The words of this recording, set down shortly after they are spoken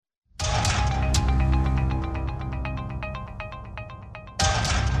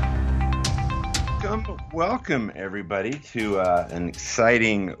Welcome, everybody, to an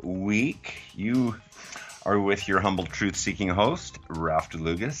exciting week. You are with your humble truth-seeking host, Ralph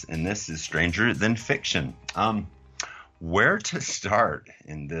DeLugas, and this is Stranger Than Fiction. Where to start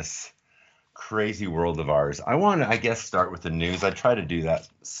in this crazy world of ours? I want to, I guess, start with the news. I try to do that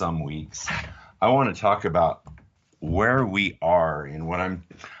some weeks. I want to talk about where we are in what I'm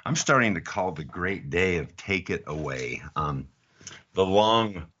starting to call the great day of take it away. The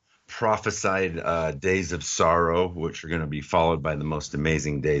long prophesied days of sorrow, which are going to be followed by the most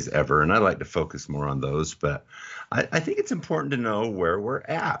amazing days ever. And I like to focus more on those, but I think it's important to know where we're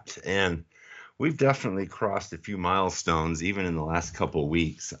at. And we've definitely crossed a few milestones, even in the last couple of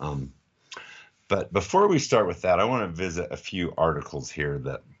weeks. But before we start with that, I want to visit a few articles here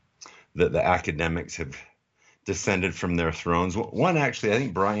that the academics have descended from their thrones. One, actually, I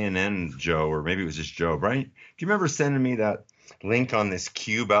think Brian and Joe, or maybe it was just Joe. Brian, do you remember sending me that link on this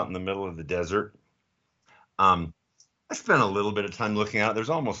cube out in the middle of the desert? I spent a little bit of time looking at it.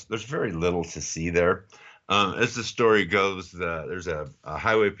 There's very little to see there. As the story goes, there's a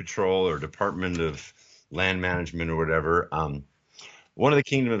highway patrol or Department of Land Management or whatever. One of the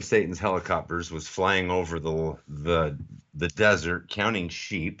Kingdom of Satan's helicopters was flying over the desert counting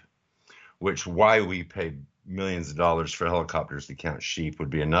sheep, which why we pay millions of dollars for helicopters to count sheep would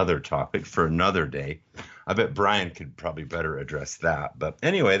be another topic for another day. I bet Brian could probably better address that. But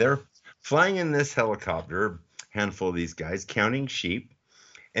anyway, they're flying in this helicopter, handful of these guys counting sheep,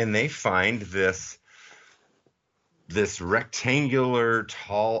 and they find this rectangular,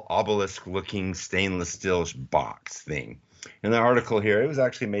 tall, obelisk-looking stainless steel box thing. In the article here, it was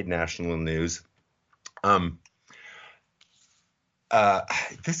actually made national news.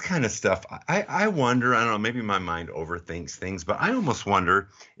 This kind of stuff, I wonder, I don't know, maybe my mind overthinks things, but I almost wonder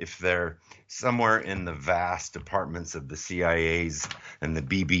if they're somewhere in the vast departments of the CIA's and the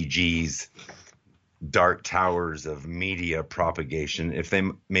BBG's dark towers of media propagation, if they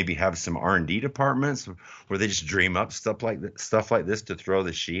maybe have some R&D departments where they just dream up stuff like this to throw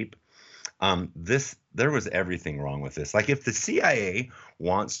the sheep. There was everything wrong with this. Like if the CIA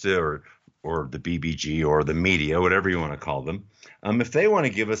wants to, or the BBG or the media, whatever you want to call them, if they want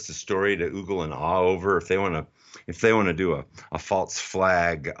to give us a story to oogle and awe over, if they want to do a false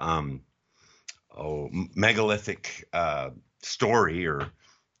flag, megalithic story or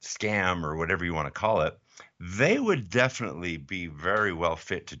scam or whatever you want to call it, they would definitely be very well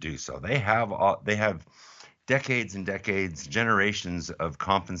fit to do so. They have decades and decades, generations of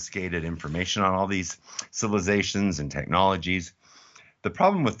confiscated information on all these civilizations and technologies. The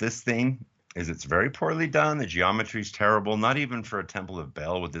problem with this thing is it's very poorly done. The geometry is terrible. Not even for a Temple of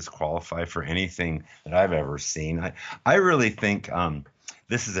Baal would this qualify for anything that I've ever seen. I really think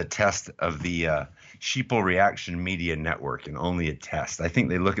this is a test of the Sheeple Reaction Media Network, and only a test. I think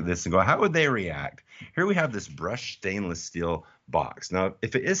they look at this and go, how would they react? Here we have this brushed stainless steel box. Now,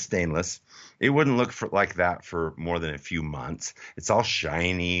 if it is stainless, it wouldn't look like that for more than a few months. It's all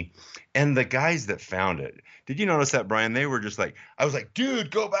shiny. And the guys that found it, did you notice that, Brian? They were just like, I was like,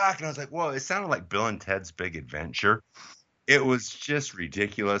 dude, go back. And I was like, whoa, it sounded like Bill and Ted's Big Adventure. It was just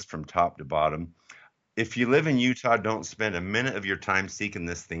ridiculous from top to bottom. If you live in Utah, don't spend a minute of your time seeking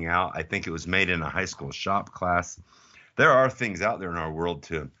this thing out. I think it was made in a high school shop class. There are things out there in our world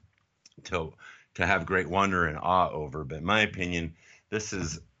to have great wonder and awe over. But in my opinion, this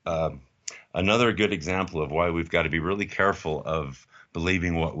is another good example of why we've got to be really careful of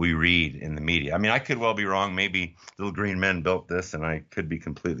believing what we read in the media. I mean, I could well be wrong. Maybe Little Green Men built this and I could be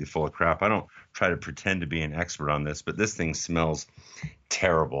completely full of crap. I don't try to pretend to be an expert on this, but this thing smells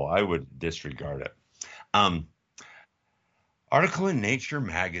terrible. I would disregard it. Article in Nature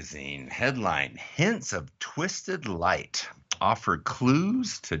magazine, headline, hints of twisted light offer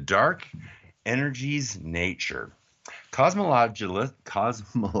clues to dark energy's nature. Cosmologists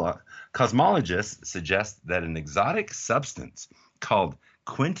suggest that an exotic substance called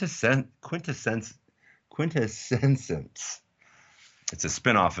quintessence, it's a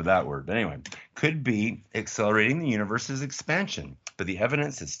spin-off of that word, but anyway, could be accelerating the universe's expansion, but the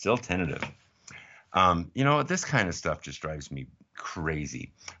evidence is still tentative. This kind of stuff just drives me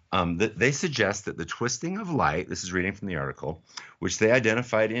crazy. They suggest that the twisting of light, this is reading from the article, which they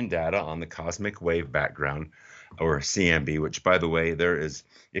identified in data on the cosmic wave background, or CMB, which, by the way, there is,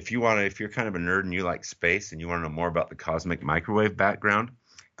 if you're kind of a nerd and you like space and you want to know more about the cosmic microwave background,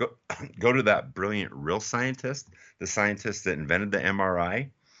 go to that brilliant real scientist, the scientist that invented the MRI.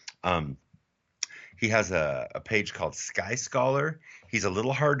 He has a page called Sky Scholar. He's a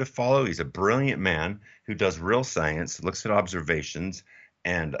little hard to follow. He's a brilliant man who does real science, looks at observations,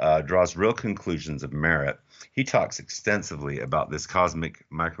 and draws real conclusions of merit. He talks extensively about this cosmic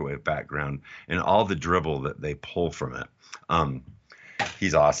microwave background and all the dribble that they pull from it. Um,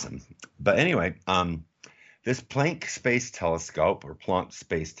 he's awesome. But anyway, this Planck Space Telescope, or Planck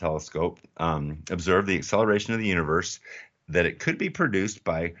Space Telescope, observed the acceleration of the universe, that it could be produced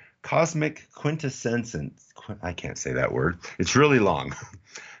by cosmic quintessence. I can't say that word. It's really long.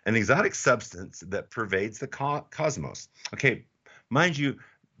 An exotic substance that pervades the cosmos. Okay, mind you,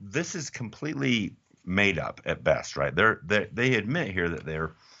 this is completely made up at best, right? They admit here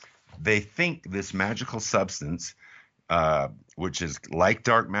that they think this magical substance, which is like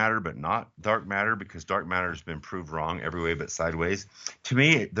dark matter but not dark matter, because dark matter has been proved wrong every way but sideways. To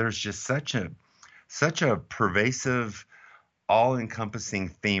me, there's just such a pervasive, all-encompassing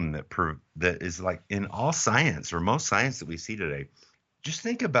theme that is like in all science, or most science that we see today. Just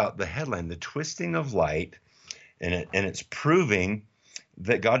think about the headline, the twisting of light, and it's proving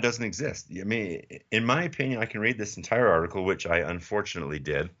that God doesn't exist. I mean, in my opinion, I can read this entire article, which I unfortunately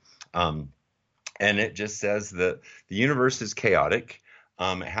did, and it just says that the universe is chaotic.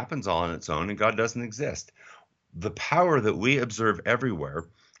 It happens all on its own, and God doesn't exist. The power that we observe everywhere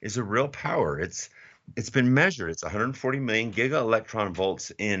is a real power. It's been measured. It's 140 million giga electron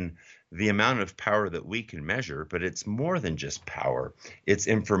volts in the amount of power that we can measure, but it's more than just power. It's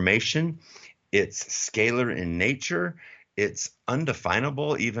information. It's scalar in nature. It's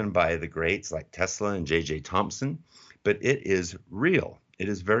undefinable even by the greats like Tesla and J.J. Thomson, but it is real. It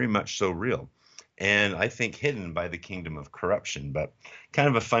is very much so real. And I think hidden by the kingdom of corruption, but kind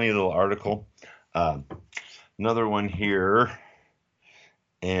of a funny little article. Another one here,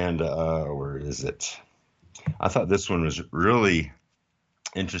 and where is it? I thought this one was really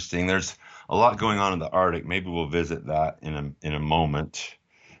interesting. There's a lot going on in the Arctic. Maybe we'll visit that in a moment.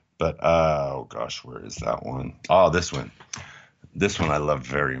 But oh gosh, where is that one? Oh, this one. This one I love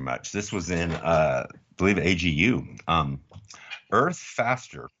very much. This was in, I believe, AGU. Earth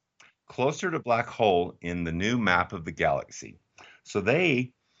faster, closer to black hole in the new map of the galaxy. So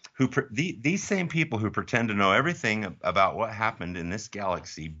these same people who pretend to know everything about what happened in this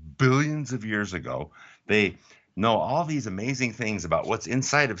galaxy billions of years ago, they know all these amazing things about what's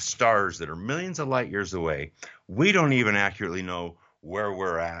inside of stars that are millions of light years away. We don't even accurately know where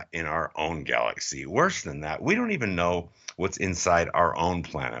we're at in our own galaxy. Worse than that, we don't even know what's inside our own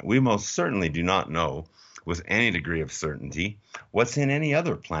planet. We most certainly do not know with any degree of certainty what's in any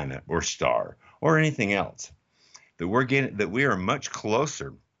other planet or star or anything else. That we are much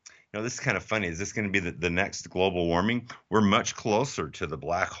closer. This is kind of funny. Is this going to be the next global warming? We're much closer to the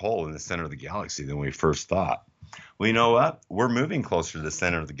black hole in the center of the galaxy than we first thought. Well, you know what? We're moving closer to the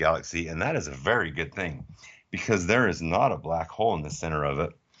center of the galaxy, and that is a very good thing, because there is not a black hole in the center of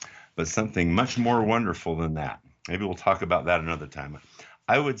it, but something much more wonderful than that. Maybe we'll talk about that another time.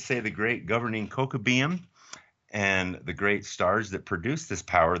 I would say the great governing Kokobeam and the great stars that produce this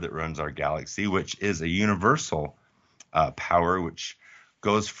power that runs our galaxy, which is a universal power, which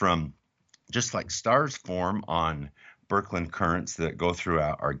goes from, just like stars form on Birkeland currents that go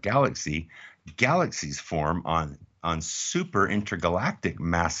throughout our galaxy, galaxies form on super intergalactic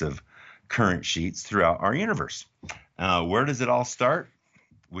massive current sheets throughout our universe. Where does it all start?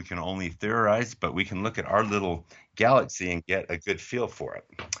 We can only theorize, but we can look at our little galaxy and get a good feel for it.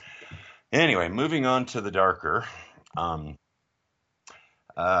 Anyway, moving on to the darker.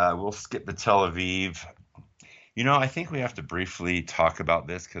 We'll skip the Tel Aviv. I think we have to briefly talk about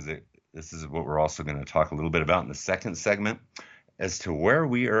this, because this is what we're also going to talk a little bit about in the second segment, as to where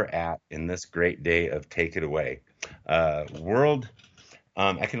we are at in this great day of Take It Away. World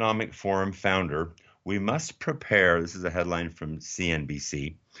Economic Forum founder, we must prepare, this is a headline from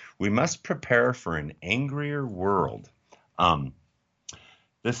CNBC, we must prepare for an angrier world.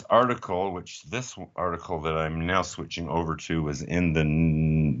 This article that I'm now switching over to was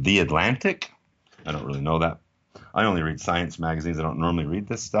in the Atlantic. I don't really know that. I only read science magazines. I don't normally read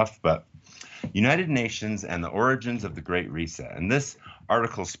this stuff, but United Nations and the Origins of the Great Reset. And this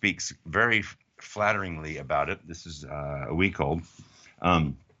article speaks very flatteringly about it. This is a week old.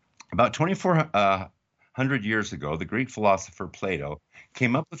 About 2,400 years ago, the Greek philosopher Plato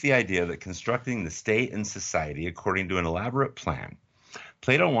came up with the idea that constructing the state and society according to an elaborate plan.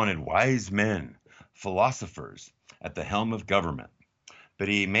 Plato wanted wise men, philosophers, at the helm of government, but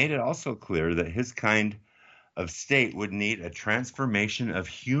he made it also clear that his kind of state would need a transformation of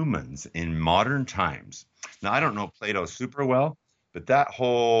humans in modern times. Now, I don't know Plato super well, but that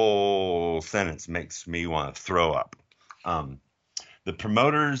whole sentence makes me want to throw up. The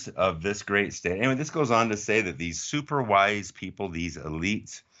promoters of this great state, anyway, this goes on to say that these super wise people, these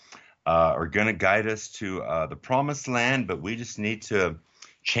elites, are going to guide us to the promised land, but we just need to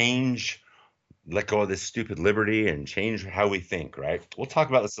change, let go of this stupid liberty and change how we think, right? We'll talk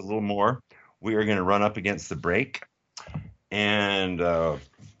about this a little more. We are going to run up against the break. And, not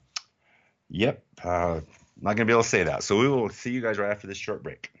going to be able to say that. So we will see you guys right after this short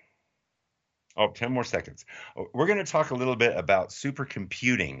break. 10 more seconds. We're going to talk a little bit about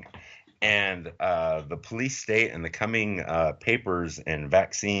supercomputing and the police state and the coming papers and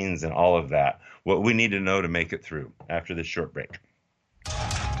vaccines and all of that. What we need to know to make it through after this short break.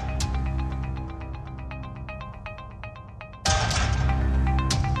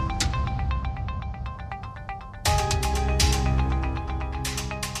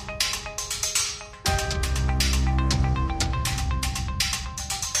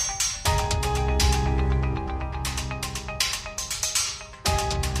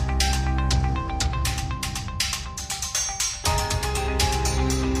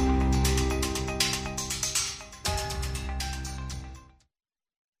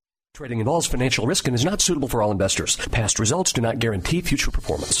 Trading involves financial risk and is not suitable for all investors. Past results do not guarantee future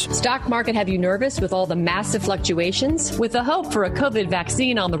performance. Stock market have you nervous with all the massive fluctuations? With the hope for a COVID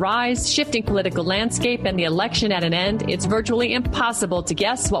vaccine on the rise, shifting political landscape, and the election at an end, it's virtually impossible to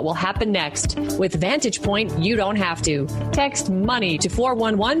guess what will happen next. With Vantage Point, you don't have to. Text MONEY to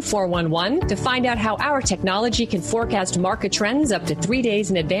 411-411 to find out how our technology can forecast market trends up to 3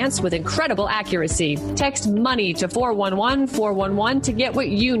 days in advance with incredible accuracy. Text MONEY to 411-411 to get what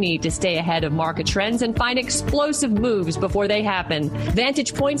you need to stay ahead of market trends and find explosive moves before they happen.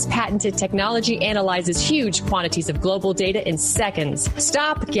 Vantage Point's patented technology analyzes huge quantities of global data in seconds.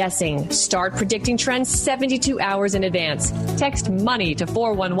 Stop guessing. Start predicting trends 72 hours in advance. Text MONEY to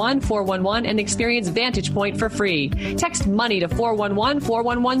 411-411 and experience Vantage Point for free. Text MONEY to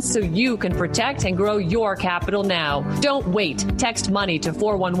 411-411 so you can protect and grow your capital now. Don't wait. Text MONEY to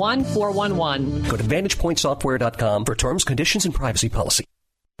 411-411. Go to VantagePointSoftware.com for terms, conditions, and privacy policy.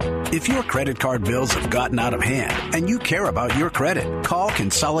 If your credit card bills have gotten out of hand and you care about your credit, call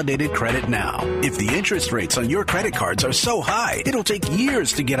Consolidated Credit now. If the interest rates on your credit cards are so high, it'll take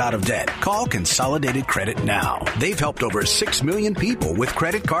years to get out of debt. Call Consolidated Credit now. They've helped over 6 million people with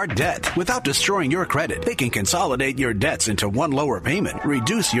credit card debt. Without destroying your credit, they can consolidate your debts into one lower payment,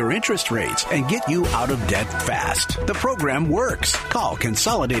 reduce your interest rates, and get you out of debt fast. The program works. Call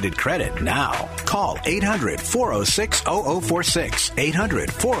Consolidated Credit now. Call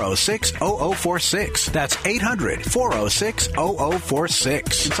 800-406-0046. 800-406-0046. That's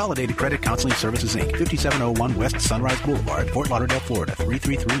 800-406-0046. Consolidated Credit Counseling Services, Inc., 5701 West Sunrise Boulevard, Fort Lauderdale, Florida,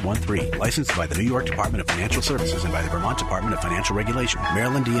 33313. Licensed by the New York Department of Financial Services and by the Vermont Department of Financial Regulation.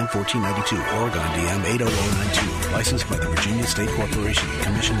 Maryland DM 1492, Oregon DM 80092. Licensed by the Virginia State Corporation.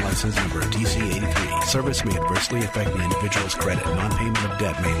 Commission license number DC 83. Service may adversely affect the individual's credit. Non-payment of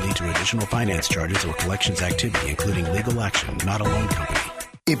debt may lead to additional finance charges or collections activity, including legal action, not a loan company.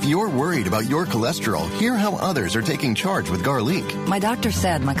 If you're worried about your cholesterol, hear how others are taking charge with Garlic. My doctor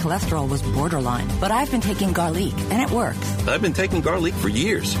said my cholesterol was borderline, but I've been taking Garlic, and it works. I've been taking Garlic for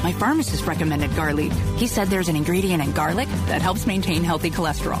years. My pharmacist recommended Garlic. He said there's an ingredient in garlic that helps maintain healthy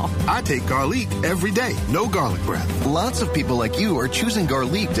cholesterol. I take Garlic every day. No garlic breath. Lots of people like you are choosing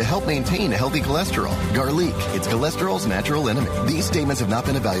Garlic to help maintain a healthy cholesterol. Garlic, it's cholesterol's natural enemy. These statements have not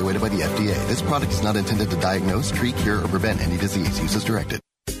been evaluated by the FDA. This product is not intended to diagnose, treat, cure, or prevent any disease. Use as directed.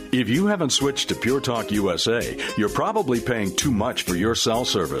 If you haven't switched to Pure Talk USA, you're probably paying too much for your cell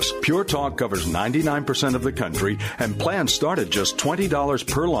service. Pure Talk covers 99% of the country, and plans start at just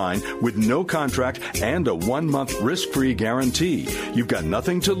 $20 per line with no contract and a 1-month risk-free guarantee. You've got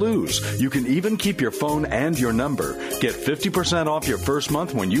nothing to lose. You can even keep your phone and your number. Get 50% off your first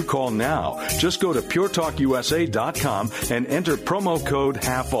month when you call now. Just go to puretalkusa.com and enter promo code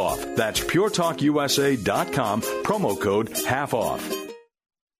HALF-OFF. That's puretalkusa.com, promo code HALF-OFF.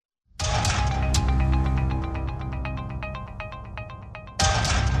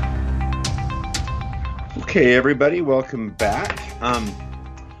 Okay, everybody, welcome back.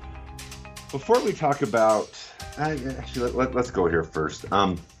 Before we talk about, actually, let's go here first.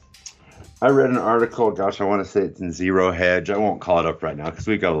 I read an article. Gosh, I want to say it's in Zero Hedge. I won't call it up right now because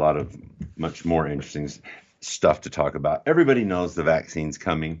we've got a lot of much more interesting stuff to talk about. Everybody knows the vaccine's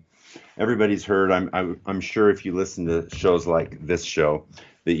coming. Everybody's heard. I'm sure if you listen to shows like this show,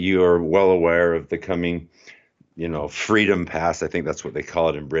 that you are well aware of the coming, Freedom Pass. I think that's what they call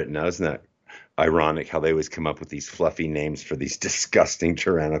it in Britain now. Isn't that ironic how they always come up with these fluffy names for these disgusting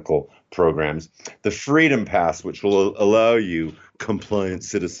tyrannical programs? The Freedom Pass, which will allow you, compliant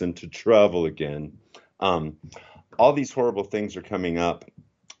citizen, to travel again. All these horrible things are coming up.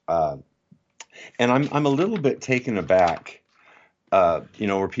 And I'm a little bit taken aback,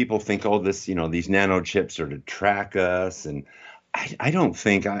 where people think, these nanochips are to track us. And I don't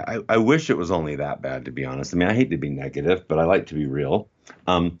think, I wish it was only that bad, to be honest. I mean, I hate to be negative, but I like to be real.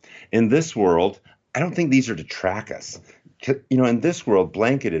 In this world, I don't think these are to track us. In this world,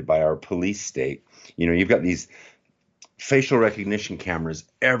 blanketed by our police state, you've got these facial recognition cameras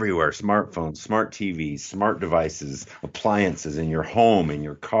everywhere, smartphones, smart TVs, smart devices, appliances in your home, in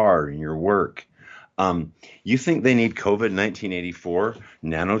your car, in your work. You think they need COVID 1984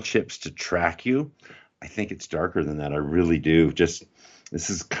 nanochips to track you? I think it's darker than that. I really do. This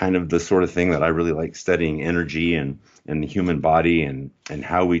is kind of the sort of thing that I really like studying, energy and the human body and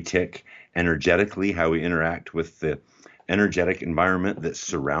how we tick energetically, how we interact with the energetic environment that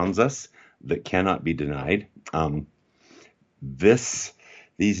surrounds us that cannot be denied. These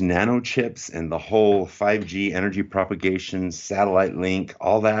nanochips and the whole 5G energy propagation, satellite link,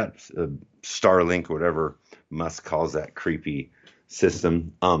 all that, Starlink, whatever Musk calls that creepy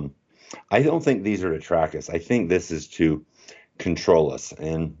system. I don't think these are to track us. I think this is to control us.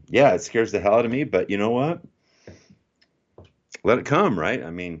 And yeah, it scares the hell out of me, but you know what? Let it come, right? I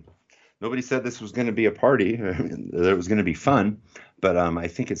mean, nobody said this was going to be a party, that it was going to be fun, but I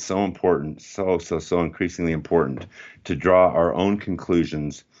think it's so important, so increasingly important to draw our own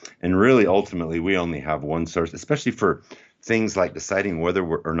conclusions. And really, ultimately, we only have one source, especially for things like deciding whether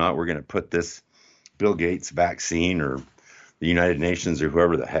or not we're going to put this Bill Gates vaccine or the United Nations or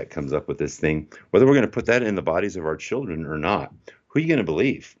whoever the heck comes up with this thing, whether we're going to put that in the bodies of our children or not. Who are you going to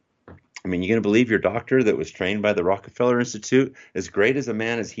believe? I mean, you're going to believe your doctor that was trained by the Rockefeller Institute, as great as a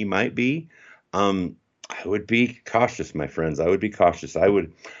man as he might be? I would be cautious, my friends. I would be cautious. I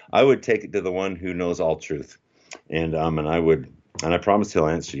would take it to the one who knows all truth. And I promise he'll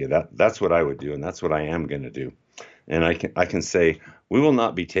answer you. That's what I would do, and that's what I am going to do. And I can say we will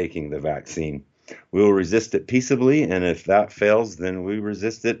not be taking the vaccine. We will resist it peaceably, and if that fails, then we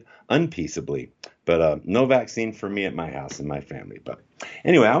resist it unpeaceably. But no vaccine for me at my house and my family. But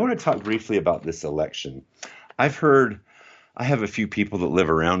anyway, I want to talk briefly about this election. I have a few people that live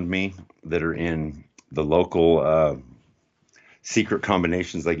around me that are in the local secret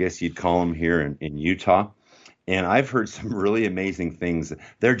combinations, I guess you'd call them, here in Utah. And I've heard some really amazing things.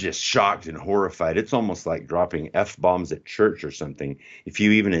 They're just shocked and horrified. It's almost like dropping F-bombs at church or something if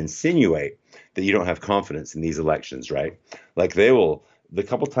you even insinuate that you don't have confidence in these elections, right? Like the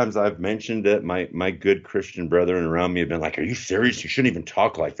couple times I've mentioned it, my good Christian brethren around me have been like, are you serious? You shouldn't even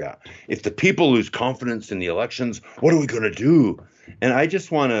talk like that. If the people lose confidence in the elections, what are we going to do? And I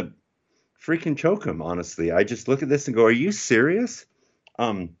just want to freaking choke them, honestly. I just look at this and go, are you serious?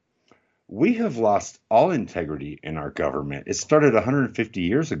 We have lost all integrity in our government. It started 150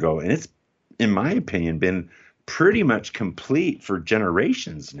 years ago, and it's, in my opinion, been pretty much complete for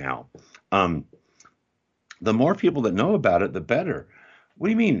generations now. The more people that know about it, the better. What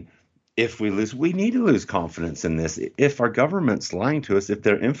do you mean? If we lose, we need to lose confidence in this. If our government's lying to us, if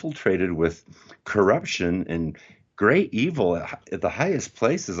they're infiltrated with corruption and great evil at the highest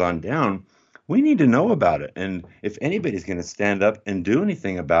places on down, we need to know about it. And if anybody's going to stand up and do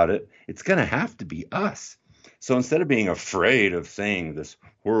anything about it, it's going to have to be us. So instead of being afraid of saying this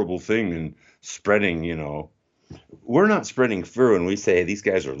horrible thing and spreading, we're not spreading fear when we say these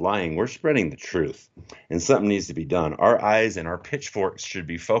guys are lying. We're spreading the truth, and something needs to be done. Our eyes and our pitchforks should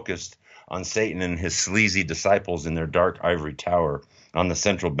be focused on Satan and his sleazy disciples in their dark ivory tower, on the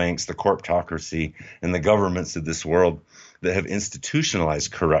central banks, the corptocracy, and the governments of this world that have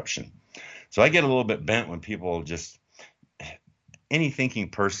institutionalized corruption. So I get a little bit bent when people just, any thinking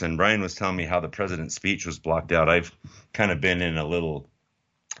person, Brian was telling me how the president's speech was blocked out. I've kind of been in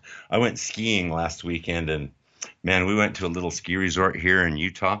I went skiing last weekend, and man, we went to a little ski resort here in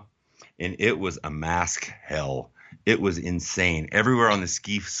Utah, and it was a mask hell. It was insane. Everywhere on the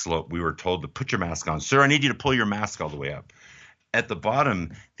ski slope, we were told to put your mask on. Sir, I need you to pull your mask all the way up. At the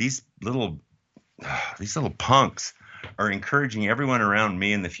bottom, these little punks are encouraging everyone around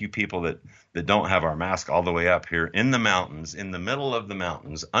me and the few people that don't have our mask all the way up here in the mountains, in the middle of the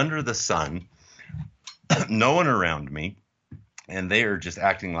mountains, under the sun, no one around me, and they are just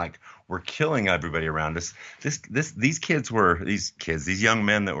acting like we're killing everybody around us. These young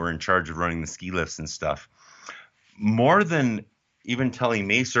men that were in charge of running the ski lifts and stuff, more than even telling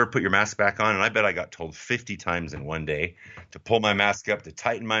me, sir, put your mask back on, and I bet I got told 50 times in one day to pull my mask up, to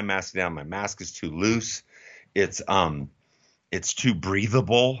tighten my mask down. My mask is too loose. It's too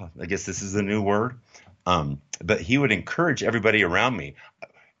breathable. I guess this is the new word. But he would encourage everybody around me.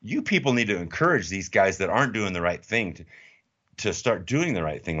 You people need to encourage these guys that aren't doing the right thing to start doing the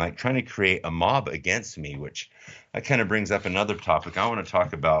right thing, like trying to create a mob against me, which that kind of brings up another topic. I want to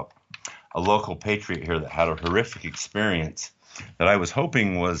talk about a local patriot here that had a horrific experience that I was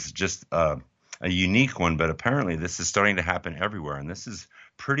hoping was just a unique one, but apparently this is starting to happen everywhere, and this is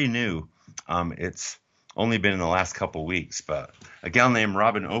pretty new. It's only been in the last couple weeks, but a gal named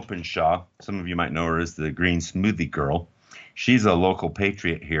Robin Openshaw, some of you might know her as the Green Smoothie Girl. She's a local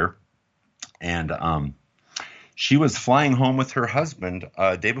patriot here, and she was flying home with her husband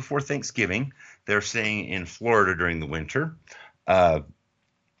day before Thanksgiving. They're staying in Florida during the winter.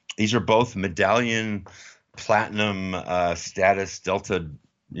 These are both medallion platinum status Delta,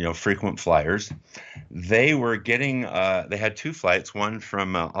 frequent flyers. They were getting, they had two flights, one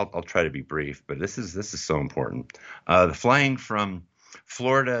from, I'll try to be brief, but this is so important. The flying from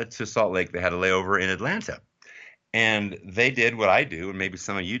Florida to Salt Lake, they had a layover in Atlanta. And they did what I do, and maybe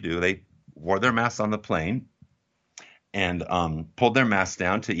some of you do. They wore their masks on the plane and pulled their masks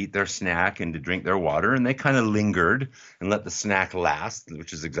down to eat their snack and to drink their water. And they kind of lingered and let the snack last,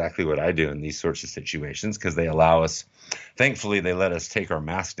 which is exactly what I do in these sorts of situations, because they allow us, thankfully, they let us take our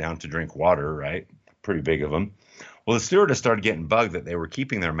mask down to drink water, right? Pretty big of them. Well, the stewardess started getting bugged that they were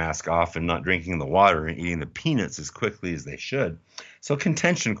keeping their mask off and not drinking the water and eating the peanuts as quickly as they should. So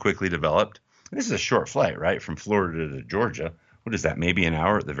contention quickly developed. And this is a short flight, right, from Florida to Georgia. What is that, maybe an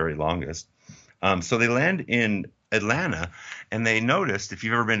hour at the very longest? So they land in Atlanta, and they noticed, if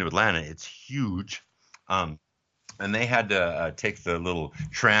you've ever been to Atlanta, it's huge. And they had to take the little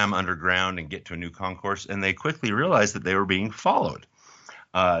tram underground and get to a new concourse, and they quickly realized that they were being followed.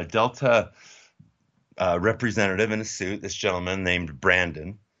 Delta representative in a suit, this gentleman named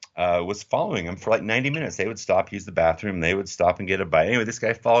Brandon, was following them for like 90 minutes. They would stop, use the bathroom. They would stop and get a bite. Anyway, this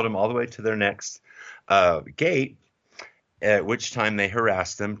guy followed them all the way to their next gate, at which time they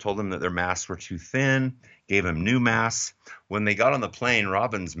harassed them, told them that their masks were too thin, gave them new masks. When they got on the plane,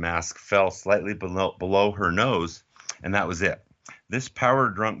 Robin's mask fell slightly below her nose, and that was it. This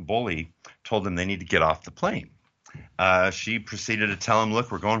power-drunk bully told them they need to get off the plane. She proceeded to tell him,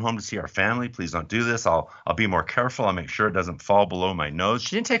 look, we're going home to see our family. Please don't do this. I'll be more careful. I'll make sure it doesn't fall below my nose.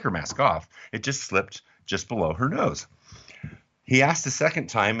 She didn't take her mask off. It just slipped just below her nose. He asked a second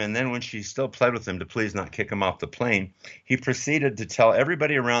time, and then when she still pled with him to please not kick him off the plane, he proceeded to tell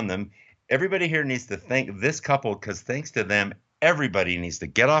everybody around them, everybody here needs to thank this couple, because thanks to them, everybody needs to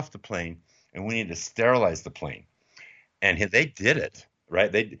get off the plane, and we need to sterilize the plane. And they did it, right?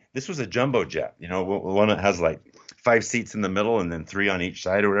 This was a jumbo jet, one that has like 5 seats in the middle and then 3 on each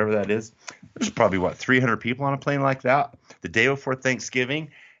side or whatever that is. There's probably, 300 people on a plane like that the day before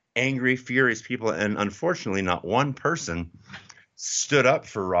Thanksgiving, angry, furious people, and unfortunately not one person stood up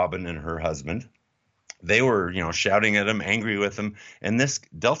for Robin and her husband. They were, shouting at him, angry with him, and this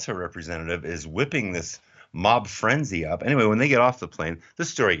Delta representative is whipping this mob frenzy up. Anyway, when they get off the plane, the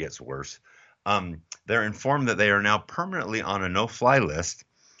story gets worse. They're informed that they are now permanently on a no-fly list,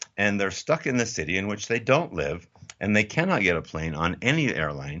 and they're stuck in the city in which they don't live, and they cannot get a plane on any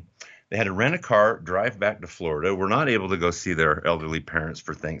airline. They had to rent a car, drive back to Florida. Were not able to go see their elderly parents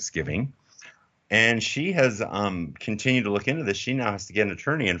for Thanksgiving. And she has continued to look into this. She now has to get an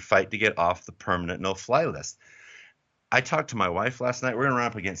attorney and fight to get off the permanent no-fly list. I talked to my wife last night. We're going to run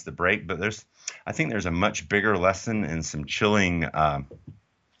up against the break, but I think there's a much bigger lesson and some chilling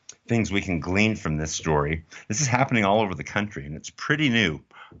things we can glean from this story. This is happening all over the country, and it's pretty new.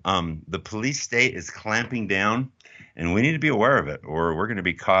 The police state is clamping down, and we need to be aware of it, or we're going to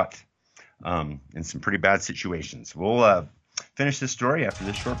be caught in some pretty bad situations. We'll finish this story after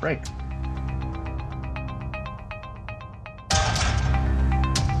this short break.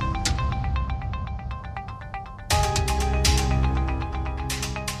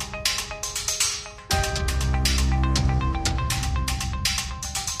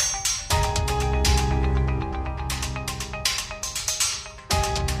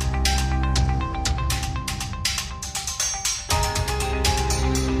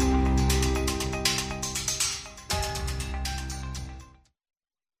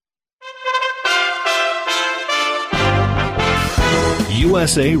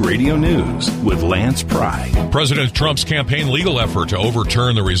 USA Radio News with Lance Pry. President Trump's campaign legal effort to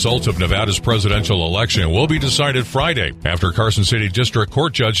overturn the results of Nevada's presidential election will be decided Friday after Carson City District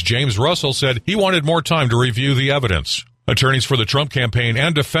Court Judge James Russell said he wanted more time to review the evidence. Attorneys for the Trump campaign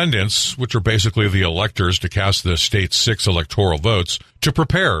and defendants, which are basically the electors to cast the state's 6 electoral votes, to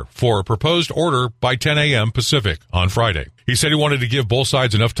prepare for a proposed order by 10 a.m. Pacific on Friday. He said he wanted to give both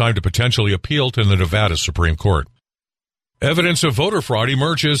sides enough time to potentially appeal to the Nevada Supreme Court. Evidence of voter fraud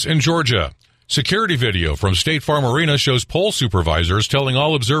emerges in Georgia. Security video from State Farm Arena shows poll supervisors telling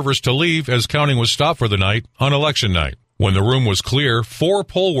all observers to leave as counting was stopped for the night on election night. When the room was clear, 4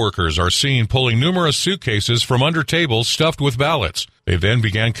 poll workers are seen pulling numerous suitcases from under tables stuffed with ballots. They then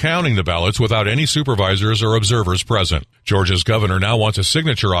began counting the ballots without any supervisors or observers present. Georgia's governor now wants a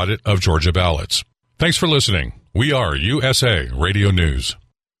signature audit of Georgia ballots. Thanks for listening. We are USA Radio News.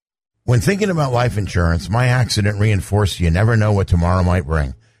 When thinking about life insurance, my accident reinforced you never know what tomorrow might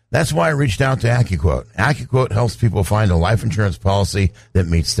bring. That's why I reached out to AccuQuote. AccuQuote helps people find a life insurance policy that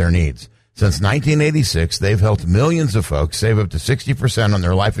meets their needs. Since 1986, they've helped millions of folks save up to 60% on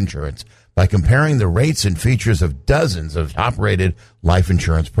their life insurance by comparing the rates and features of dozens of top-rated life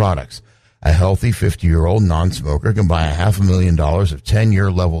insurance products. A healthy 50-year-old non-smoker can buy $500,000 of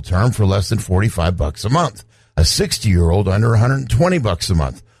 10-year level term for less than $45 a month. A 60-year-old under $120 a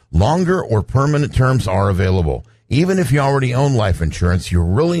month. Longer or permanent terms are available. Even if you already own life insurance, you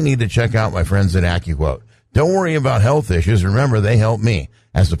really need to check out my friends at AccuQuote. Don't worry about health issues. Remember, they help me.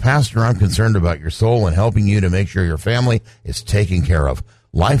 As a pastor, I'm concerned about your soul and helping you to make sure your family is taken care of.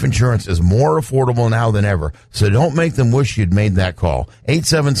 Life insurance is more affordable now than ever, so don't make them wish you'd made that call.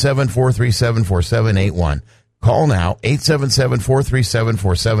 877-437-4781. Call now,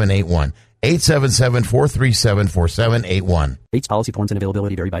 877-437-4781. 877-437-4781. Rates, policy forms, and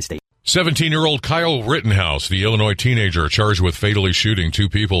availability vary by state. 17-year-old Kyle Rittenhouse, the Illinois teenager charged with fatally shooting 2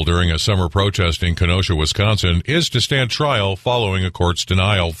 people during a summer protest in Kenosha, Wisconsin, is to stand trial following a court's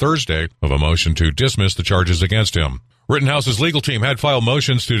denial Thursday of a motion to dismiss the charges against him. Rittenhouse's legal team had filed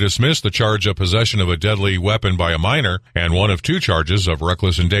motions to dismiss the charge of possession of a deadly weapon by a minor and one of 2 charges of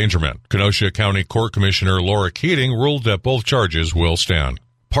reckless endangerment. Kenosha County Court Commissioner Laura Keating ruled that both charges will stand.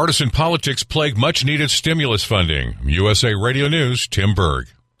 Partisan politics plague much-needed stimulus funding. USA Radio News, Tim Berg.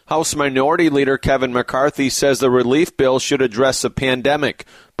 House Minority Leader Kevin McCarthy says the relief bill should address the pandemic,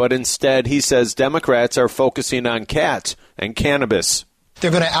 but instead he says Democrats are focusing on cats and cannabis.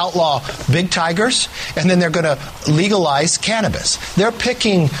 They're going to outlaw big tigers, and then they're going to legalize cannabis. They're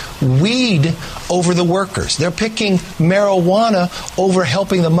picking weed over the workers. They're picking marijuana over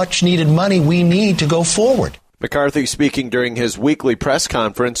helping the much-needed money we need to go forward. McCarthy speaking during his weekly press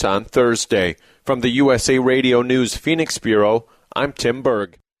conference on Thursday. From the USA Radio News Phoenix Bureau, I'm Tim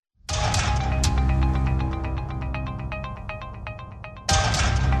Berg.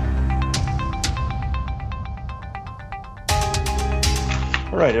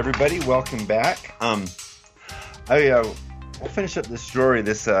 All right, everybody, welcome back. We'll finish up this story.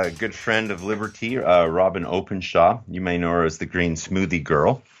 This good friend of Liberty, Robin Openshaw, you may know her as the Green Smoothie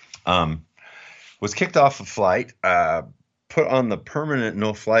Girl, was kicked off a flight, put on the permanent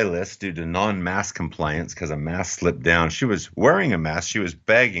no-fly list due to non-mask compliance because a mask slipped down. She was wearing a mask. She was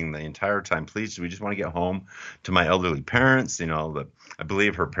begging the entire time, please, we just want to get home to my elderly parents. I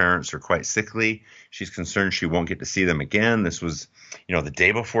believe her parents are quite sickly. She's concerned she won't get to see them again. This was, the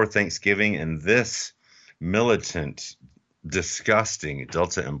day before Thanksgiving, and this militant, disgusting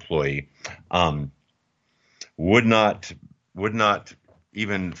Delta employee would not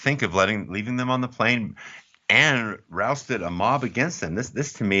even think of leaving them on the plane, and rousted a mob against them.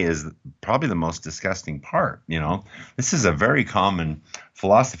 This to me is probably the most disgusting part. This is a very common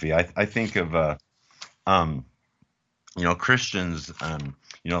philosophy. I think of Christians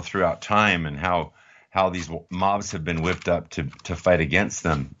throughout time, and how these mobs have been whipped up to fight against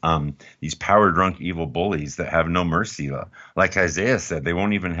them. These power drunk evil bullies that have no mercy. Like Isaiah said, they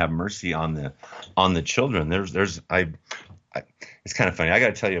won't even have mercy on the children. It's kind of funny. I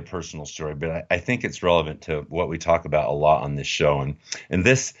got to tell you a personal story, but I think it's relevant to what we talk about a lot on this show. And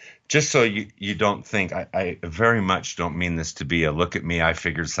this, just so you don't think, I very much don't mean this to be a look at me, I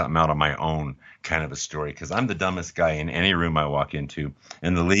figured something out on my own kind of a story, because I'm the dumbest guy in any room I walk into,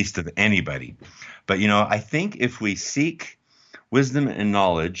 and the least of anybody. But, I think if we seek wisdom and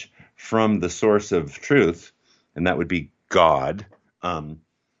knowledge from the source of truth, and that would be God,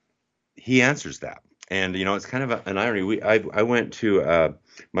 he answers that. And, it's kind of an irony. I went to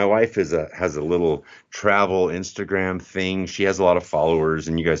my wife has a little travel Instagram thing. She has a lot of followers,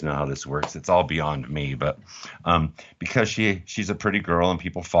 and you guys know how this works. It's all beyond me. But because she's a pretty girl and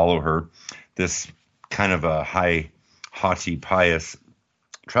people follow her, this kind of a haughty, pious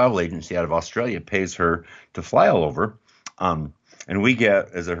travel agency out of Australia pays her to fly all over. And we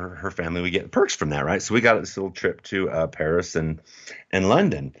get, as her family, we get perks from that, right? So we got this little trip to Paris and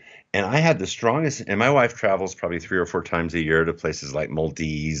London. And I had the strongest, and my wife travels probably 3 or 4 times a year to places like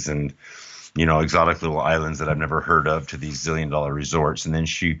Maldives and, exotic little islands that I've never heard of, to these zillion-dollar resorts. And then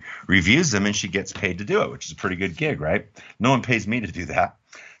she reviews them and she gets paid to do it, which is a pretty good gig, right? No one pays me to do that.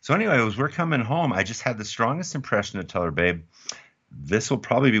 So anyway, as we're coming home, I just had the strongest impression to tell her, babe, this will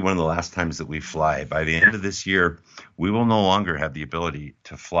probably be one of the last times that we fly. By the end of this year, we will no longer have the ability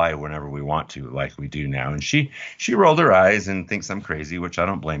to fly whenever we want to, like we do now. And she rolled her eyes and thinks I'm crazy, which I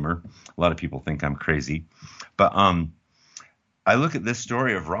don't blame her. A lot of people think I'm crazy. But I look at this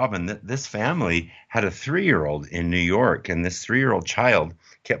story of Robin, that this family had a 3-year-old in New York, and this 3-year-old child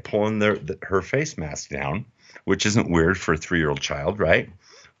kept pulling her face mask down, which isn't weird for a 3-year-old child, right?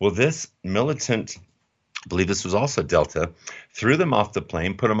 Well, this militant, I believe this was also Delta, threw them off the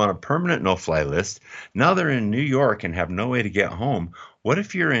plane, put them on a permanent no-fly list. Now they're in New York and have no way to get home. What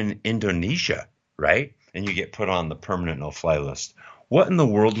if you're in Indonesia, right? And you get put on the permanent no-fly list. What in the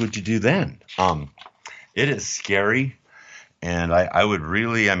world would you do then? It is scary. And I would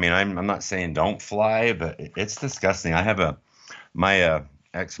really, I mean, I'm not saying don't fly, but it's disgusting. I have my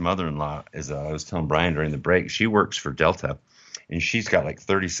ex-mother-in-law I was telling Brian during the break, she works for Delta. And she's got like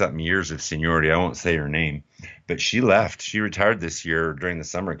 30-something years of seniority. I won't say her name, but she left. She retired this year during the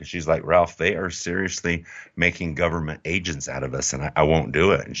summer because she's like, Ralph, they are seriously making government agents out of us, and I won't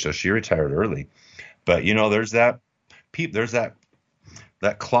do it. And so she retired early. But, you know, there's that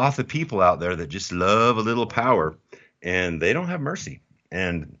cloth of people out there that just love a little power, and they don't have mercy.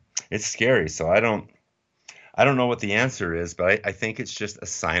 And it's scary. So I don't know what the answer is, but I think it's just a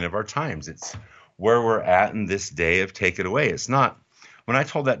sign of our times. It's where we're at in this day of take it away. It's not, when I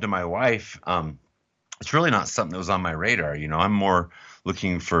told that to my wife, it's really not something that was on my radar. You know, I'm more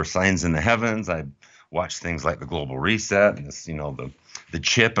looking for signs in the heavens. I watch things like the Global Reset and this, you know, the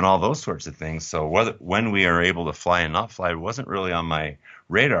chip and all those sorts of things. So when we are able to fly and not fly, it wasn't really on my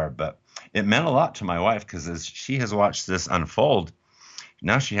radar, but it meant a lot to my wife because as she has watched this unfold,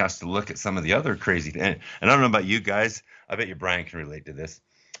 now she has to look at some of the other crazy things. And I don't know about you guys. I bet you Brian can relate to this.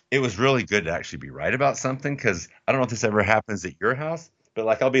 It was really good to actually be right about something because I don't know if this ever happens at your house, but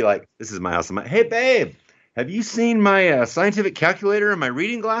like I'll be like, this is my house. I'm like, hey, babe, have you seen my scientific calculator and my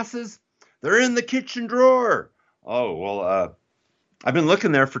reading glasses? They're in the kitchen drawer. Oh, well, I've been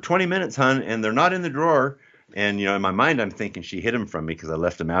looking there for 20 minutes, hon, and they're not in the drawer. And, you know, in my mind, I'm thinking she hid them from me because I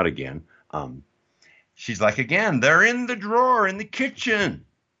left them out again. She's like, again, they're in the drawer in the kitchen.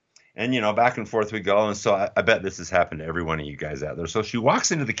 And, you know, back and forth we go. And so I bet this has happened to every one of you guys out there. So she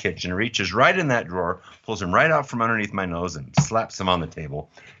walks into the kitchen, reaches right in that drawer, pulls them right out from underneath my nose and slaps them on the table.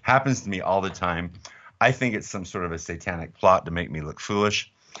 Happens to me all the time. I think it's some sort of a satanic plot to make me look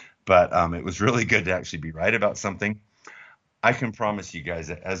foolish. But it was really good to actually be right about something. I can promise you guys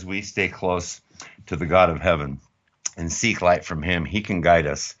that as we stay close to the God of heaven and seek light from him, he can guide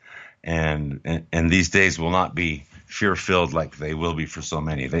us. And these days will not be fear-filled like they will be for so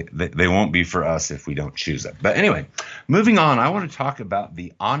many. They won't be for us if we don't choose it. But anyway, moving on, I want to talk about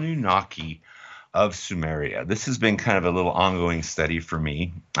the Anunnaki of Sumeria. This has been kind of a little ongoing study for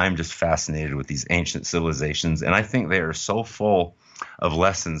me. I'm just fascinated with these ancient civilizations, and I think they are so full of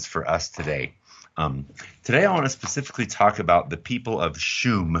lessons for us today. Today I want to specifically talk about the people of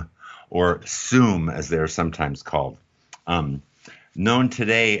Shum, or Sum as they're sometimes called. Known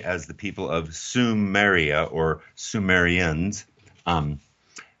today as the people of Sumeria or Sumerians.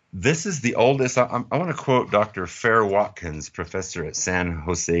 This is the oldest. I want to quote Dr. Fair Watkins, professor at San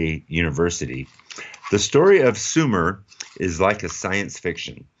Jose University. The story of Sumer is like a science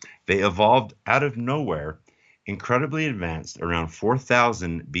fiction. They evolved out of nowhere, incredibly advanced around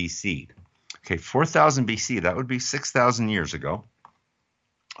 4000 BC. Okay, 4000 BC, that would be 6,000 years ago.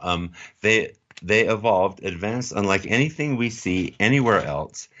 They evolved, advanced unlike anything we see anywhere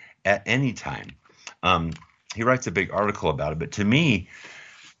else at any time. He writes a big article about it, but to me,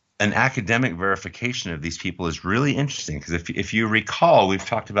 an academic verification of these people is really interesting because if you recall, we've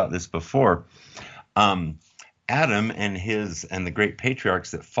talked about this before. Adam and the great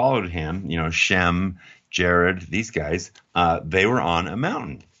patriarchs that followed him, you know, Shem, Jared, these guys, they were on a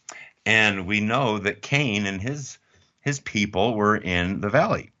mountain, and we know that Cain and his people were in the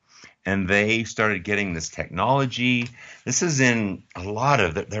valley. And they started getting this technology. This is in a lot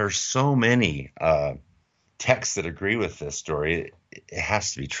of – there are so many texts that agree with this story. It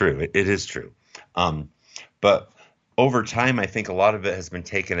has to be true. It is true. But over time, I think a lot of it has been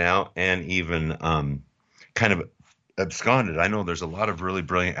taken out and even kind of absconded. I know there's a lot of really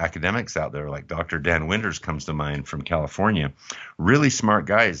brilliant academics out there, like Dr. Dan Winters comes to mind from California. Really smart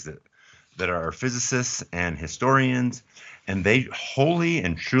guys that are physicists and historians. And they wholly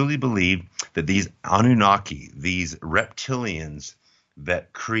and truly believe that these Anunnaki, these reptilians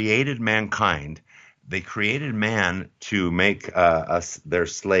that created mankind, they created man to make us their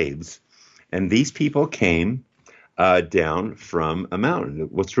slaves. And these people came down from a mountain.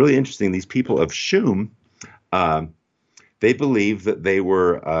 What's really interesting, these people of Shum, they believe that they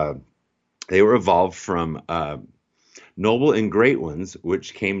were evolved from noble and great ones,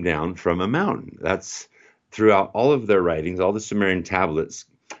 which came down from a mountain. That's throughout all of their writings. All the Sumerian tablets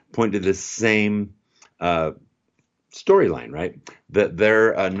point to the same storyline, right? That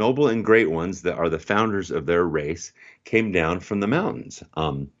their noble and great ones that are the founders of their race came down from the mountains.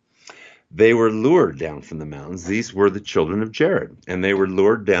 They were lured down from the mountains. These were the children of Jared. And they were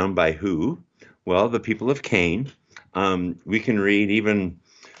lured down by who? Well, the people of Cain. We can read even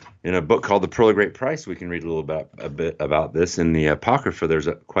in a book called The Pearl of Great Price, we can read a bit about this. In the Apocrypha, there's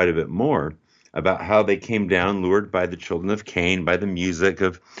quite a bit more about how they came down, lured by the children of Cain, by the music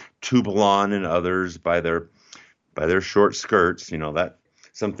of Tubal and others, by their short skirts. That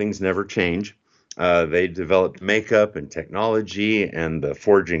some things never change. They developed makeup and technology and the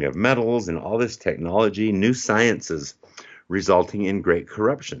forging of metals and all this technology, new sciences, resulting in great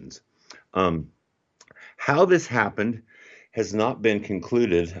corruptions. How this happened has not been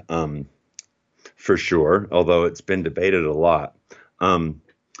concluded for sure, although it's been debated a lot.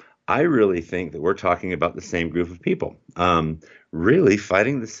 I really think that we're talking about the same group of people, really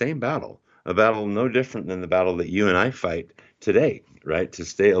fighting the same battle, a battle no different than the battle that you and I fight today, right? To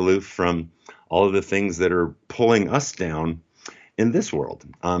stay aloof from all of the things that are pulling us down in this world.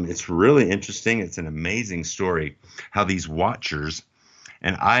 It's really interesting. It's an amazing story how these watchers,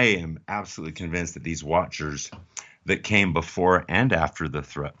 and I am absolutely convinced that these watchers that came before and after the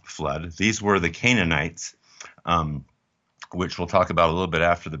flood, these were the Canaanites, which we'll talk about a little bit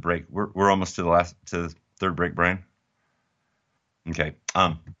after the break. We're almost to the third break, Brian. Okay.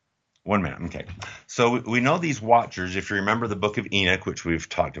 1 minute. Okay. So we know these watchers, if you remember the book of Enoch, which we've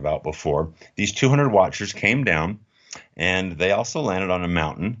talked about before, these 200 watchers came down and they also landed on a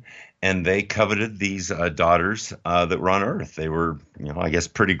mountain and they coveted these daughters that were on earth. They were, I guess,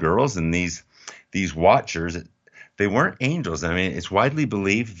 pretty girls. And these watchers, they weren't angels. I mean, it's widely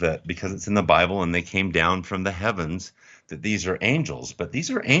believed that because it's in the Bible and they came down from the heavens, that these are angels. But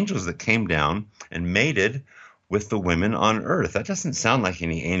these are angels that came down and mated with the women on earth. That doesn't sound like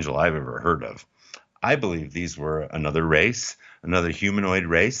any angel I've ever heard of. I believe these were another race, another humanoid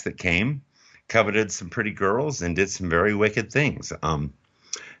race that came, coveted some pretty girls, and did some very wicked things.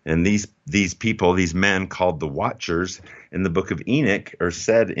 And these people, these men called the Watchers in the book of Enoch, are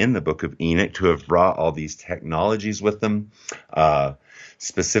said in the book of Enoch to have brought all these technologies with them,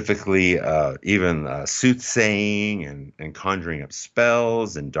 specifically even soothsaying and conjuring up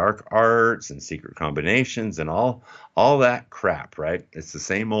spells and dark arts and secret combinations and all that crap, right? It's the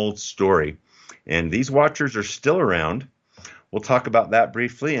same old story. And these Watchers are still around. We'll talk about that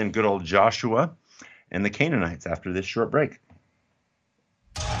briefly and good old Joshua and the Canaanites after this short break.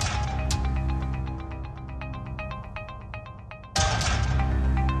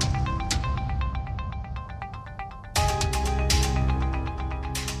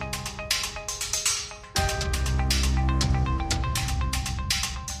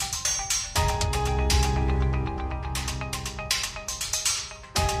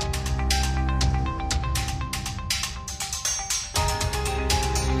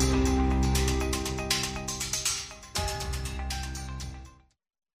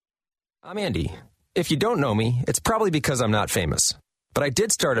 I'm Andy. If you don't know me, it's probably because I'm not famous. But I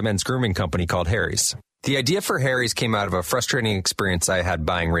did start a men's grooming company called Harry's. The idea for Harry's came out of a frustrating experience I had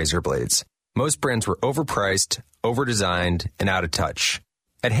buying razor blades. Most brands were overpriced, overdesigned, and out of touch.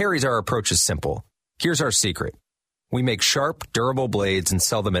 At Harry's, our approach is simple. Here's our secret. We make sharp, durable blades and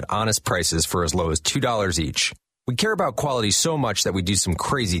sell them at honest prices for as low as $2 each. We care about quality so much that we do some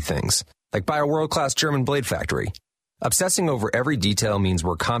crazy things, like buy a world-class German blade factory. Obsessing over every detail means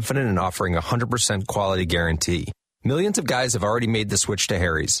we're confident in offering a 100% quality guarantee. Millions of guys have already made the switch to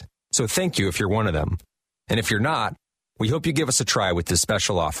Harry's, so thank you if you're one of them. And if you're not, we hope you give us a try with this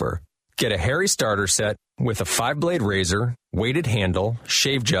special offer. Get a Harry starter set with a 5-blade razor, weighted handle,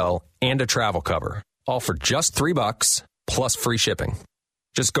 shave gel, and a travel cover, all for just $3 plus free shipping.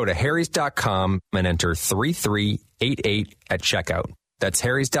 Just go to harrys.com and enter 3388 at checkout. That's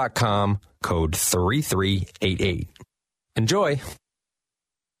harrys.com, code 3388. Enjoy.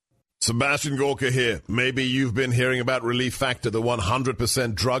 Sebastian Gorka here. Maybe you've been hearing about Relief Factor, the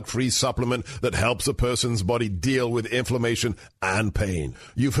 100% drug-free supplement that helps a person's body deal with inflammation and pain.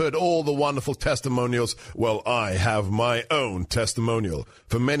 You've heard all the wonderful testimonials. Well, I have my own testimonial.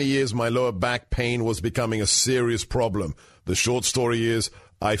 For many years, my lower back pain was becoming a serious problem. The short story is,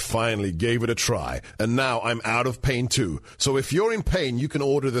 I finally gave it a try, and now I'm out of pain too. So if you're in pain, you can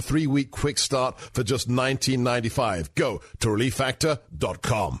order the 3-week quick start for just $19.95. Go to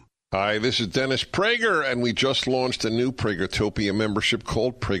ReliefFactor.com. Hi, this is Dennis Prager, and we just launched a new Pragertopia membership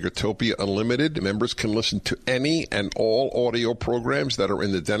called Pragertopia Unlimited. Members can listen to any and all audio programs that are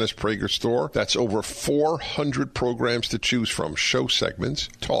in the Dennis Prager store. That's over 400 programs to choose from, show segments,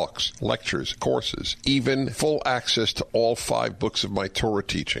 talks, lectures, courses, even full access to all 5 books of my Torah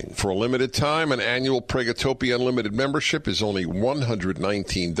teaching. For a limited time, an annual Pragertopia Unlimited membership is only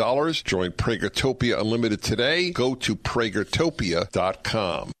 $119. Join Pragertopia Unlimited today. Go to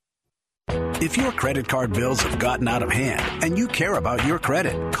pragertopia.com. If your credit card bills have gotten out of hand and you care about your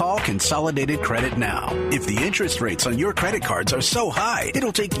credit, call Consolidated Credit now. If the interest rates on your credit cards are so high,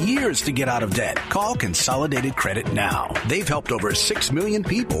 it'll take years to get out of debt. Call Consolidated Credit now. They've helped over 6 million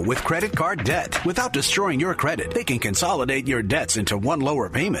people with credit card debt. Without destroying your credit, they can consolidate your debts into one lower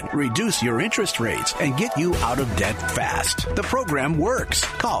payment, reduce your interest rates, and get you out of debt fast. The program works.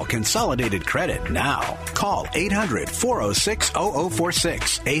 Call Consolidated Credit now. Call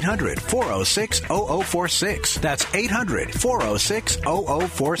 800-406-0046. 800-406-0046. That's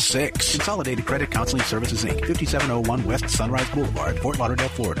 800-406-0046. Consolidated Credit Counseling Services, Inc., 5701 West Sunrise Boulevard, Fort Lauderdale,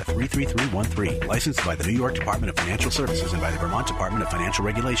 Florida, 33313. Licensed by the New York Department of Financial Services and by the Vermont Department of Financial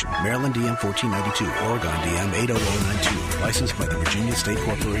Regulation. Maryland DM 1492, Oregon DM 80092. Licensed by the Virginia State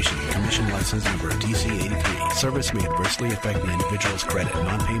Corporation. Commission license number DC 83. Service may adversely affect an individual's credit.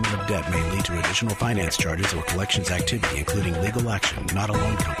 Non-payment of debt may lead to additional finance charges or collections activity, including legal action, not a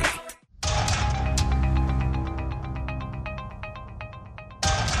loan company.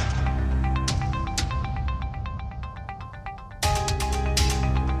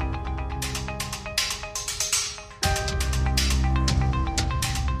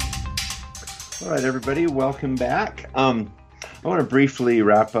 All right, everybody, welcome back. I want to briefly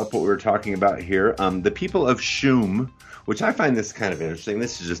wrap up what we were talking about here. The people of Shum, which I find this kind of interesting.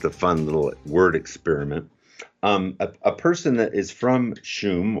 This is just a fun little word experiment. A person that is from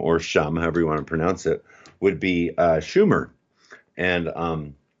Shum, or Shum, however you want to pronounce it, would be Schumer. And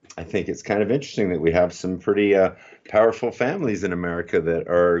I think it's kind of interesting that we have some pretty powerful families in America that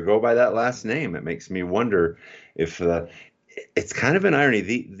go by that last name. It makes me wonder if it's kind of an irony.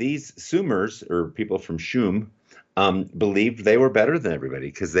 These Sumers, or people from Shum, believed they were better than everybody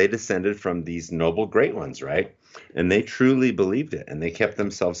because they descended from these noble great ones, right? And they truly believed it, and they kept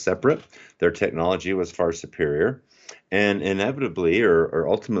themselves separate. Their technology was far superior, and inevitably, or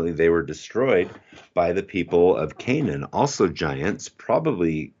ultimately, they were destroyed by the people of Canaan, also giants,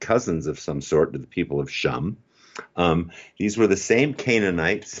 probably cousins of some sort to the people of Shum. These were the same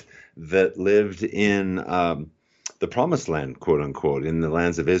Canaanites that lived in the Promised Land, quote unquote, in the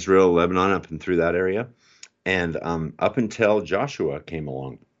lands of Israel, Lebanon, up and through that area, and up until Joshua came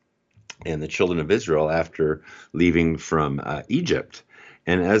along and the children of Israel after leaving from Egypt.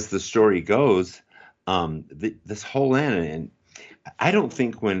 And as the story goes, this whole land, and I don't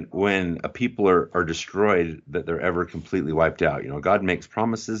think when a people are destroyed that they're ever completely wiped out. You know, God makes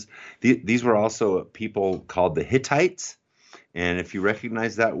promises. These were also a people called the Hittites. And if you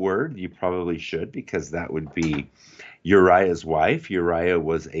recognize that word, you probably should, because that would be Uriah's wife. Uriah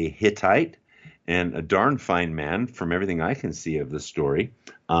was a Hittite and a darn fine man from everything I can see of the story.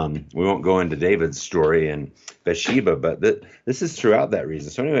 We won't go into David's story and Bathsheba, but this is throughout that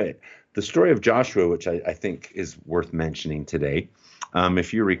reason. So anyway, the story of Joshua, which I think is worth mentioning today,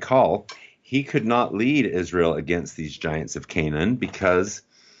 if you recall, he could not lead Israel against these giants of Canaan because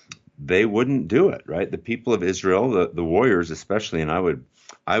they wouldn't do it, right? The people of Israel, the warriors especially, and I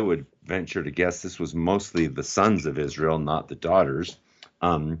would venture to guess this was mostly the sons of Israel, not the daughters.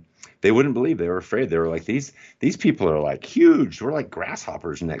 They wouldn't believe. They were afraid. They were like, these people are like huge. We're like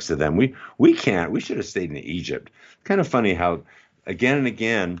grasshoppers next to them. We can't. We should have stayed in Egypt. Kind of funny how again and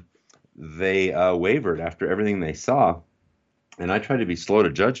again they wavered after everything they saw. And I try to be slow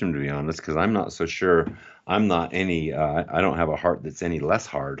to judge them, to be honest, because I'm not so sure. I'm not any. I don't have a heart that's any less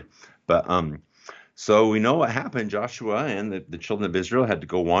hard. But so we know what happened. Joshua and the children of Israel had to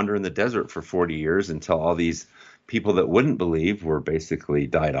go wander in the desert for 40 years until all these people that wouldn't believe were basically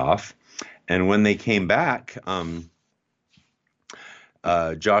died off. And when they came back,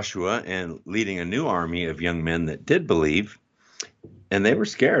 Joshua and leading a new army of young men that did believe, and they were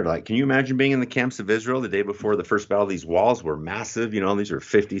scared. Like, can you imagine being in the camps of Israel the day before the first battle? These walls were massive. You know, these are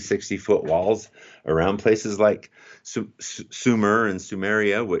 50, 60-foot walls around places like Sumer and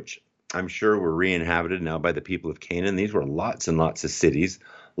Sumeria, which I'm sure were re-inhabited now by the people of Canaan. These were lots and lots of cities,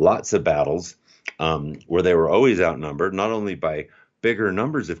 lots of battles, where they were always outnumbered, not only by bigger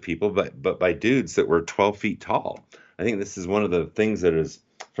numbers of people, but by dudes that were 12 feet tall. I think this is one of the things that is,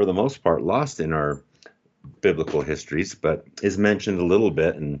 for the most part, lost in our biblical histories, but is mentioned a little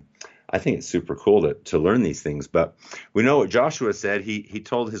bit. And I think it's super cool to learn these things. But we know what Joshua said. He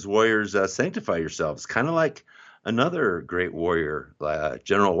told his warriors, sanctify yourselves, kind of like another great warrior,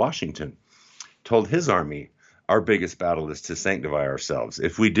 General Washington, told his army, our biggest battle is to sanctify ourselves.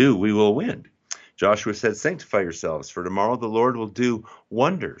 If we do, we will win. Joshua said, sanctify yourselves, for tomorrow the Lord will do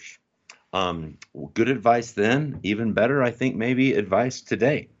wonders. Good advice then, even better, I think, maybe advice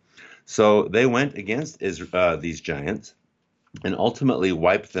today. So they went against these giants and ultimately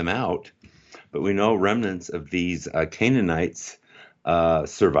wiped them out. But we know remnants of these Canaanites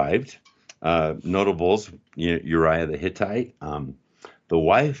survived. Notables, Uriah the Hittite. The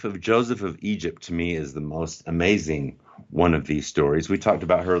wife of Joseph of Egypt, to me, is the most amazing one of these stories. We talked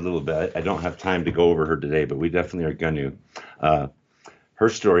about her a little bit. I don't have time to go over her today, but we definitely are going to. Her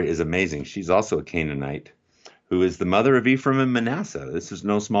story is amazing. She's also a Canaanite who is the mother of Ephraim and Manasseh. This is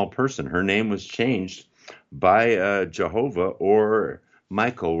no small person. Her name was changed by Jehovah or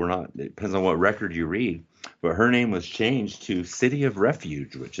Michael. It depends on what record you read, but her name was changed to City of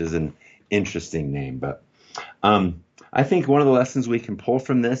Refuge, which is an interesting name. But I think one of the lessons we can pull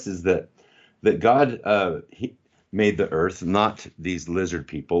from this is that God he made the earth, not these lizard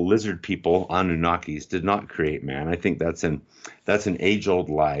people. Lizard people, Anunnakis, did not create man. I think that's an age-old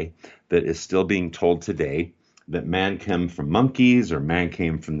lie that is still being told today, that man came from monkeys or man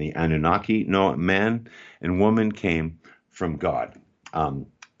came from the Anunnaki. No, man and woman came from God.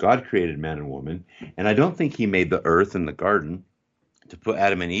 God created man and woman, and I don't think he made the earth and the garden to put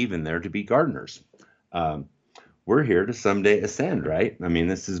Adam and Eve in there to be gardeners. We're here to someday ascend, right? I mean,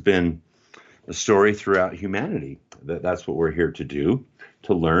 this has been a story throughout humanity. That's what we're here to do,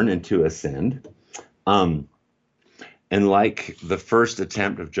 to learn and to ascend. And like the first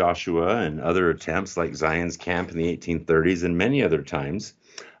attempt of Joshua and other attempts like Zion's Camp in the 1830s and many other times,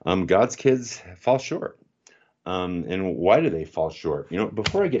 God's kids fall short. And why do they fall short?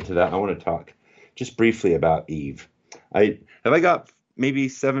 Before I get to that, I want to talk just briefly about Eve. Have I got maybe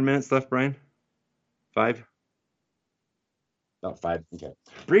 7 minutes left, Brian? 5? About 5. Okay.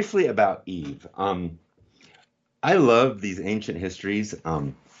 Briefly about Eve. I love these ancient histories.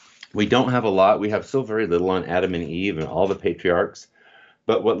 We don't have a lot. We have so very little on Adam and Eve and all the patriarchs.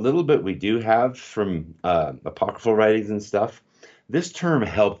 But what little bit we do have from apocryphal writings and stuff, this term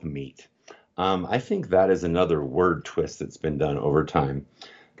helpmeet, I think that is another word twist that's been done over time.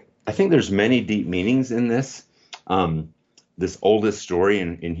 I think there's many deep meanings in this oldest story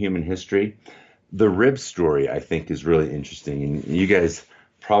in human history. The rib story, I think, is really interesting. And you guys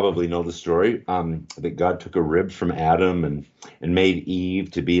probably know the story, that God took a rib from Adam and made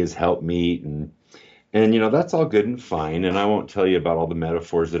Eve to be his helpmeet. And that's all good and fine. And I won't tell you about all the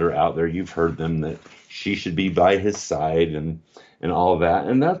metaphors that are out there. You've heard them, that she should be by his side and all of that.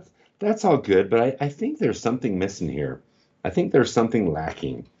 And that's all good. But I think there's something missing here. I think there's something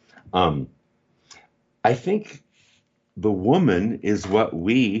lacking. I think the woman is what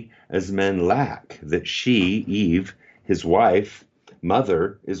we as men lack, that she, Eve, his wife,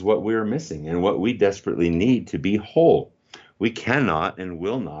 mother, is what we're missing and what we desperately need to be whole. We cannot and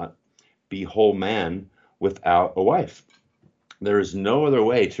will not be whole man without a wife. There is no other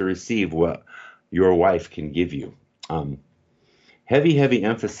way to receive what your wife can give you. Heavy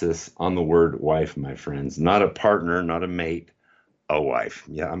emphasis on the word wife, my friends. Not a partner, not a mate, a wife.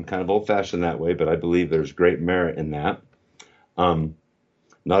 Yeah, I'm kind of old-fashioned that way, but I believe there's great merit in that.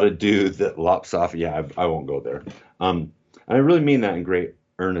 Not a dude that lops off. Yeah, I won't go there. And I really mean that in great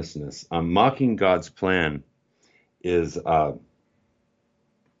earnestness. Mocking God's plan is a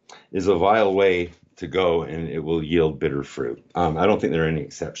vile way to go, and it will yield bitter fruit. I don't think there are any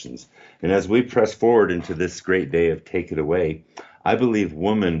exceptions. And as we press forward into this great day of Take It Away, I believe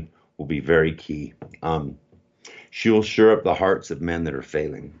woman will be very key. She will stir up the hearts of men that are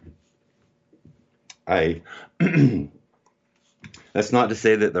failing. That's not to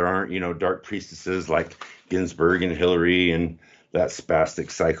say that there aren't, dark priestesses like Ginsburg and Hillary and that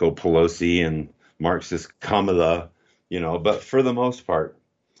spastic psycho Pelosi and Marxist Kamala, but for the most part,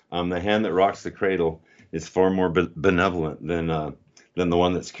 the hand that rocks the cradle is far more benevolent than the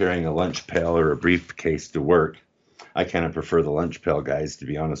one that's carrying a lunch pail or a briefcase to work. I kind of prefer the lunch pail guys, to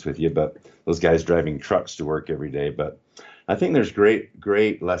be honest with you, but those guys driving trucks to work every day. But I think there's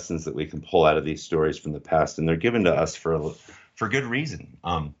great lessons that we can pull out of these stories from the past, and they're given to us for good reason.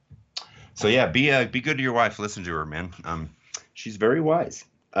 So yeah, be good to your wife. Listen to her, man. She's very wise.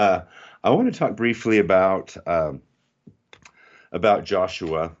 I want to talk briefly about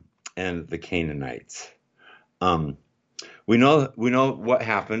Joshua and the Canaanites. We know what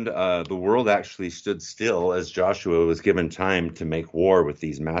happened. The world actually stood still as Joshua was given time to make war with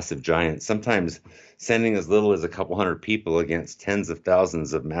these massive giants, sometimes sending as little as a couple hundred people against tens of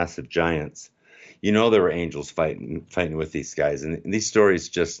thousands of massive giants. There were angels fighting with these guys. And these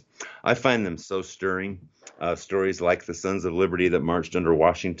stories I find them so stirring. Stories like the Sons of Liberty that marched under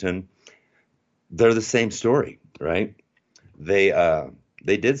Washington, they're the same story, right? They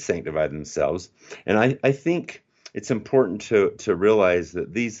did sanctify themselves. And I think it's important to realize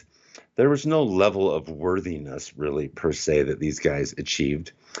that there was no level of worthiness really per se that these guys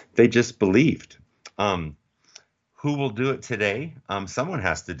achieved. They just believed. Who will do it today? Someone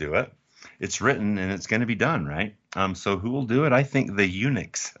has to do it. It's written and it's going to be done, right? So who will do it? I think the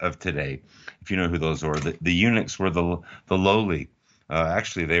eunuchs of today, if you know who those were. The eunuchs were the lowly.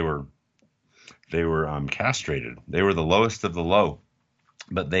 Actually, they were castrated. They were the lowest of the low.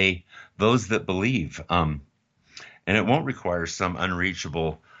 But those that believe, and it won't require some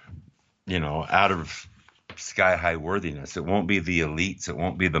unreachable, out of sky high worthiness. It won't be the elites. It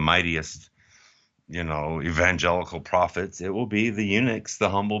won't be the mightiest, evangelical prophets. It will be the eunuchs, the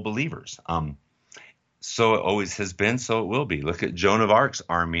humble believers. So it always has been. So it will be. Look at Joan of Arc's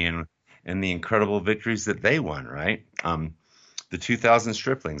army and the incredible victories that they won, right? The 2,000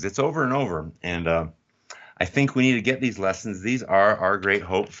 striplings. It's over and over. And I think we need to get these lessons. These are our great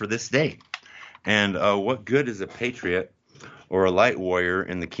hope for this day. And what good is a patriot or a light warrior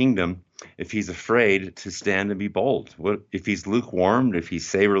in the kingdom if he's afraid to stand and be bold? What if he's lukewarm, if he's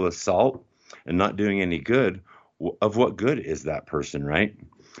savorless salt and not doing any good? Of what good is that person, right?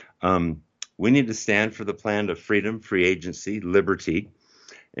 We need to stand for the plan of freedom, free agency, liberty.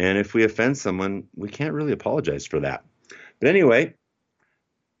 And if we offend someone, we can't really apologize for that. But anyway,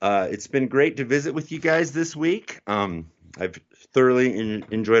 it's been great to visit with you guys this week. I've thoroughly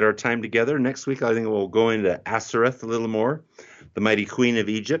enjoyed our time together. Next week, I think we'll go into Ashereth a little more, the mighty queen of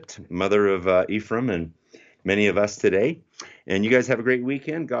Egypt, mother of Ephraim and many of us today. And you guys have a great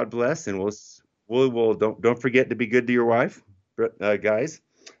weekend. God bless. And we'll don't forget to be good to your wife, guys.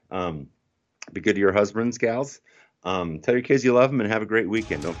 Be good to your husbands, gals. Tell your kids you love them and have a great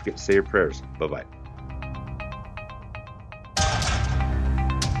weekend. Don't forget to say your prayers. Bye-bye.